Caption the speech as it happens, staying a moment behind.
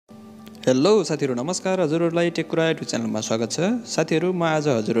Hello साथीहरु नमस्कार। हजुरहरुलाई टेककुरा YouTube च्यानलमा स्वागत छ। साथीहरु म आज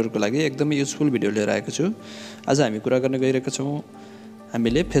हजुरहरुको लागि एकदमै युजफुल भिडियो लिएर आएको छु। आज हामी कुरा गर्न गइरहेका छौं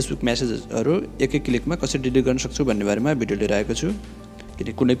हामीले फेसबुक मेसेजहरु एकै क्लिकमा कसरी डिलिट गर्न सक्छौं भन्ने बारेमा भिडियो लिएर आएको छु। किन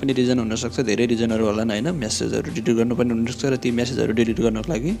कुनै पनि रिजन हुन सक्छ, धेरै रिजनहरु होला हैन, मेसेजहरु डिलिट गर्नुपर्ने हुन सक्छ र ती मेसेजहरु डिलिट गर्नको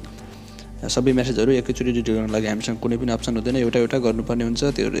लागि सबै मेसेजहरु एकैचोटी डिलिट गर्नको लागि हामीसँग कुनै पनि अप्सन हुँदैन, एउटा गर्नुपर्ने हुन्छ।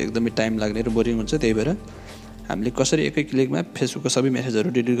 त्यो एकदमै टाइम लाग्ने र बोरिङ हुन्छ। त्यही भएर हामीले कसरी एकै क्लिकमा फेसबुकको सबै मेसेजहरु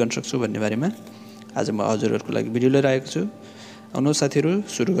डिलिट गर्न सक्छौं भन्ने बारेमा आज म हजुरहरुको लागि भिडियो लिएर आएको छु। आउनुहोस् साथीहरु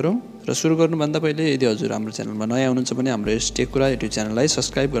सुरु गरौँ। र सुरु गर्नुभन्दा पहिले यदि हजुर हाम्रो च्यानलमा नयाँ हुनुहुन्छ भने हाम्रो यस टेककुरा युट्युब च्यानललाई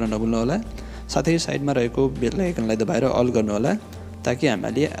सब्स्क्राइब गर्न नभुल्नु होला। साथै साइडमा रहेको बेल आइकनलाई दबाएर अल गर्नु होला ताकि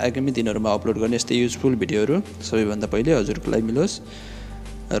हामीले आगामी दिनहरुमा अपलोड गर्ने यस्तै युजफुल भिडियोहरु सबैभन्दा पहिले हजुरको लागि मिलोस्।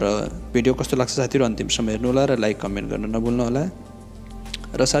 र भिडियो कस्तो लाग्छ साथीहरु अन्तिमसम्म हेर्नु होला र लाइक कमेन्ट गर्न नभुल्नु होला।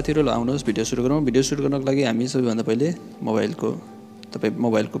 र साथीहरु आउनुहोस् भिडियो सुरु गरौँ। भिडियो सुरु गर्नको लागि हामी सबैभन्दा पहिले तपाई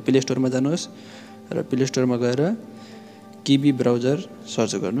मोबाइलको प्ले स्टोरमा जानुहोस् र प्ले स्टोरमा गएर किबी ब्राउजर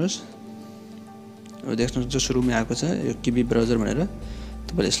सर्च गर्नुहोस्। अब देख्नुहुन्छ सुरुमै आएको छ यो किबी ब्राउजर भनेर।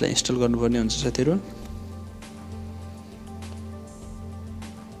 तपाईले यसलाई इन्स्टल गर्नुपर्ने हुन्छ साथीहरु।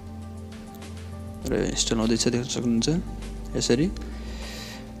 र इन्स्टल हुँदैछ देख्न सक्नुहुन्छ। यसरी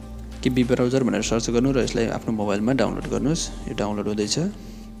किबी ब्राउजर भनेर सर्च गर्नु र यसलाई आफ्नो मोबाइलमा डाउनलोड गर्नुहोस्। यो डाउनलोड हुँदैछ।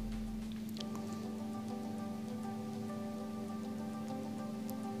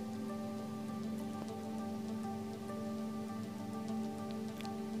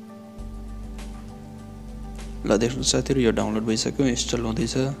 ल देख्नुहुन्छ साथीहरु यो डाउनलोड भइसक्यो, इन्स्टल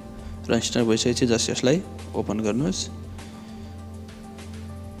हुँदैछ र इन्स्टल भइसकेपछि जस्ट यसलाई ओपन गर्नुहोस्।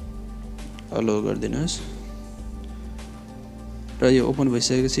 अलो गरिदिनुहोस् र यो ओपन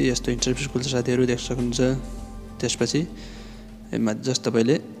भइसकेपछि यस्तो इन्टरफेस खुल्छ साथीहरु, देख्न सक्नुहुन्छ। त्यसपछि यसमा जस्ट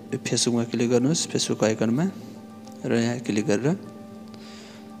तपाईले फेसबुकमा क्लिक गर्नुहोस्, फेसबुक आइकनमा, र यहाँ क्लिक गरेर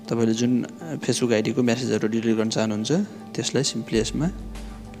तपाईले जुन फेसबुक आइडी को मेसेजहरु डिलिट गर्न चाहनुहुन्छ त्यसलाई सिम्पली यसमा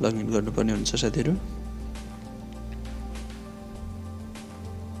लगइन गर्नुपर्ने हुन्छ साथीहरु।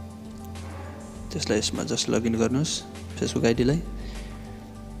 त्यसलाई यसमा जस्ट लगइन गर्नुहोस् फेसबुक आइडीलाई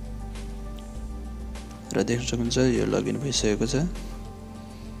र देख्न सक्नुहुन्छ यो लगइन भइसकेको छ।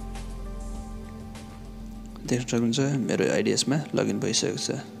 देख्न सक्नुहुन्छ मेरो आइडी यसमा लगइन भइसकेको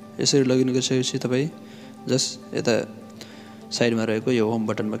छ। यसरी लगइन गरिसकेपछि तपाई जस्ट यता साइडमा रहेको यो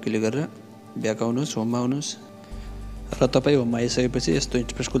होम बटनमा क्लिक गरेर ब्याक आउनुहोस्, होममा आउनुहोस् र तपाई होममा आइसकेपछि यस्तो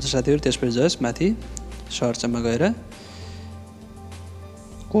इन्टरफेस खुल्छ साथीहरु। त्यसपछि जस्ट माथि सर्चमा गएर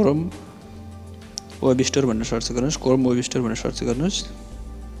क्रोम वेब स्टोर भनेर सर्च गर्नुहोस्। क्रोम वेब स्टोर भनेर सर्च गर्नुहोस्।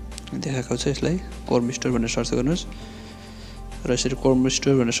 देखाएको छ यसलाई क्रोम स्टोर भनेर सर्च गर्नुहोस् र यसरी क्रोम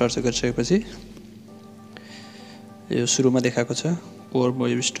स्टोर भनेर सर्च गरिसकेपछि यो सुरुमा देखाएको छ Chrome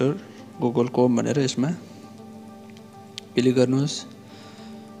web store Google Chrome भनेर, यसमा क्लिक गर्नुहोस्।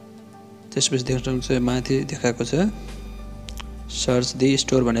 त्यसपछि देख्न सक्नुहुन्छ माथि देखाएको छ सर्च द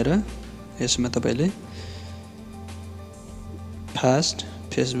स्टोर भनेर। यसमा तपाईले फास्ट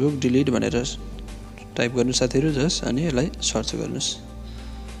फेसबुक डिलिट भनेर टाइप गर्नु साथीहरु जस्ट, अनि यसलाई सर्च गर्नुहोस्।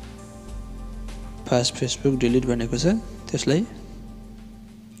 फास्ट फेसबुक डिलिट भनेको छ, त्यसलाई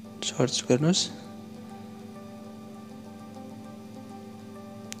सर्च गर्नुहोस्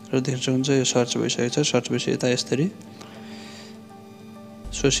र देख्न सक्नुहुन्छ यो सर्च भइसकेको छ। सर्च भइसकेपछि यता यसरी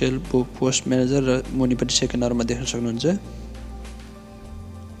सोशल बुक पोस्ट म्यानेजर र मुनिपट्टि सेकेन्ड नम्बरमा देख्न सक्नुहुन्छ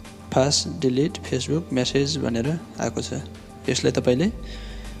फास्ट डिलिट फेसबुक मेसेज भनेर आएको छ। यसलाई तपाईले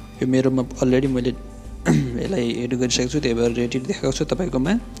यो मेरोमा अलरेडी मैले यसलाई एड गरिसकेको छु, त्यही भएर रेटेड देखाएको छ।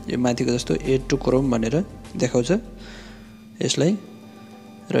 तपाईकोमा यो माथिको जस्तो एड टु क्रोम भनेर देखाउँछ यसलाई,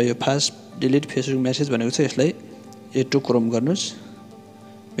 र यो फास्ट डिलिट फेसबुक मेसेज भनेको छ यसलाई एड टु क्रोम गर्नुस्।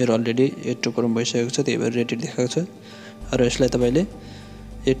 मेरो अलरेडी एड टु क्रोम भइसकेको छ, त्यही भएर रेटेड देखाएको छ। र यसलाई तपाईले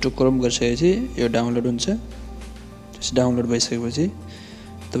एड टु क्रोम गरिसकेपछि यो डाउनलोड हुन्छ। त्यस डाउनलोड भइसकेपछि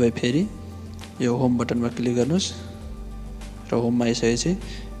तपाई फेरि यो होम बटनमा क्लिक गर्नुस् र होममा आइसकेपछि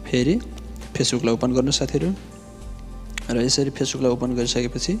फेरि फेसबुकलाई ओपन गर्नु साथीहरु। र यसरी फेसबुकलाई ओपन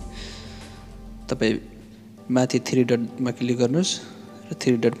गरिसकेपछि तपाई माथि थ्री डटमा क्लिक गर्नुस् र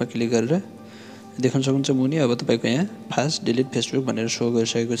थ्री डटमा क्लिक गरेर देख्न सक्नुहुन्छ मुनि अब तपाईको यहाँ फास्ट डिलिट फेसबुक भनेर शो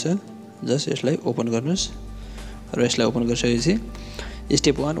गरिसकेको छ। जस्ट यसलाई ओपन गर्नुस् र यसलाई ओपन गरिसकेपछि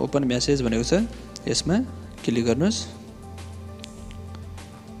स्टेप 1 ओपन मेसेज भनेको छ, यसमा क्लिक गर्नुस्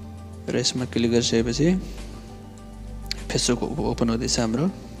र यसमा क्लिक गरिसकेपछि फेसबुक ओपन हुँदैछ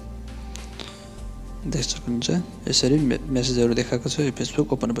हाम्रो। देख्न सक्नुहुन्छ यसरी मेसेजहरु देखाएको छ, यो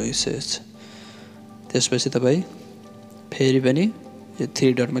फेसबुक ओपन भइसकेको छ। त्यसपछि तपाई फेरि पनि यो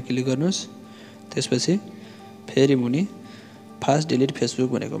थ्री डटमा क्लिक गर्नुस्। त्यसपछि फेरि मुनि फास्ट डिलिट फेसबुक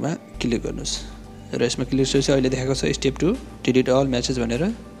भनेकोमा क्लिक गर्नुस् र यसमा क्लिक गरेपछि अहिले देखाएको छ स्टेप 2 डिलिट अल मेसेज भनेर।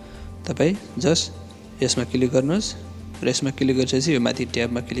 तपाईँ जस्ट यसमा क्लिक गर्नुहोस् र यसमा क्लिक गरिसकेपछि यो माथि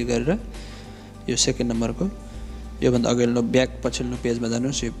ट्याबमा क्लिक गरेर यो सेकेन्ड नम्बरको योभन्दा अगाडिल्लो ब्याक पछिल्लो पेजमा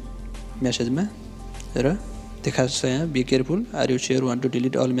जानुहोस् यो मेसेजमा र देखाएको छ यहाँ be careful are you sure want to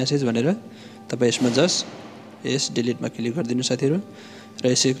delete all message भनेर तपाईँ यसमा जस्ट यस डिलिटमा क्लिक गरिदिनु साथीहरू र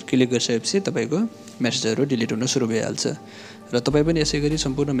यसै क्लिक गरिसकेपछि तपाईँको मेसेजहरू डिलिट हुन सुरु भइहाल्छ र तपाईँ पनि यसै गरी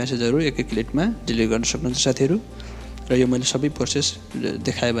सम्पूर्ण मेसेजहरू एक क्लिकमा डिलिट गर्न सक्नुहुन्छ साथीहरू र यो मैले सबै प्रोसेस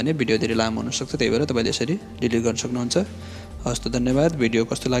देखाएँ भने भिडियो धेरै लामो हुनसक्छ त्यही भएर तपाईँले यसरी डिलिट गर्न सक्नुहुन्छ। हस् त धन्यवाद। भिडियो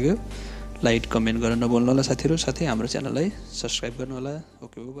कस्तो लाग्यो लाइक कमेन्ट गर्न नभुल्नु होला साथीहरू, साथै हाम्रो च्यानललाई सब्स्क्राइब गर्नु होला।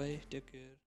 Okay by, take care.